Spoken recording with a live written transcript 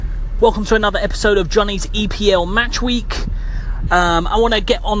Welcome to another episode of Johnny's EPL Match Week. I want to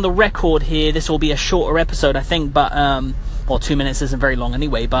get on the record here. This will be a shorter episode, I think, but 2 minutes isn't very long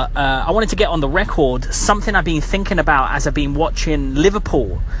anyway. But I wanted to get on the record something I've been thinking about as I've been watching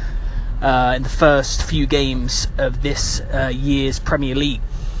Liverpool in the first few games of this year's Premier League.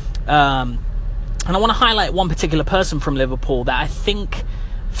 And I want to highlight one particular person from Liverpool that I think,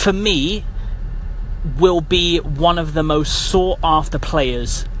 for me, will be one of the most sought-after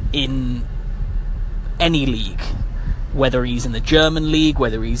players in any league, whether he's in the German league,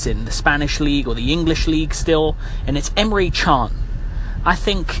 whether he's in the Spanish league or the English league still, and it's Emre Can. I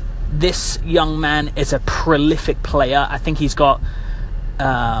think this young man is a prolific player. I think he's got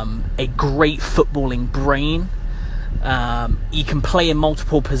a great footballing brain. He can play in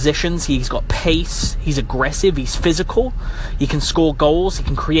multiple positions. He's got pace, he's aggressive, he's physical, he can score goals, he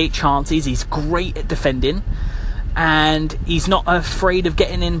can create chances, he's great at defending, and he's not afraid of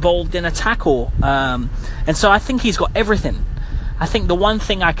getting involved in a tackle. And so I think he's got everything. I think the one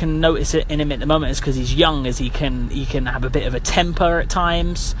thing I can notice in him at the moment is because he's young, is he can have a bit of a temper at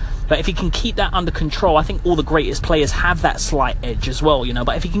times. But if he can keep that under control, I think all the greatest players have that slight edge as well, you know.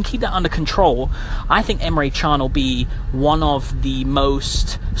 But if he can keep that under control, I think Emre Can will be one of the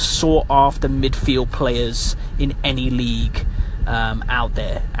most sought-after midfield players in any league out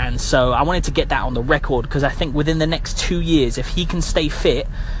there. And so I wanted to get that on the record because I think within the next 2 years, if he can stay fit,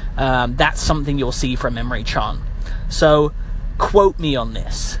 that's something you'll see from Emre Can. So quote me on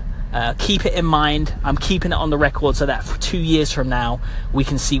this. Keep it in mind. I'm keeping it on the record so that for 2 years from now, we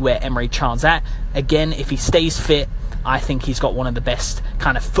can see where Emre Can's at. Again, if he stays fit, I think he's got one of the best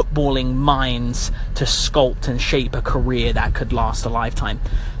kind of footballing minds to sculpt and shape a career that could last a lifetime.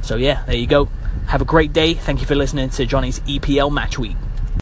 So yeah, there you go. Have a great day. Thank you for listening to Johnny's EPL Match Week.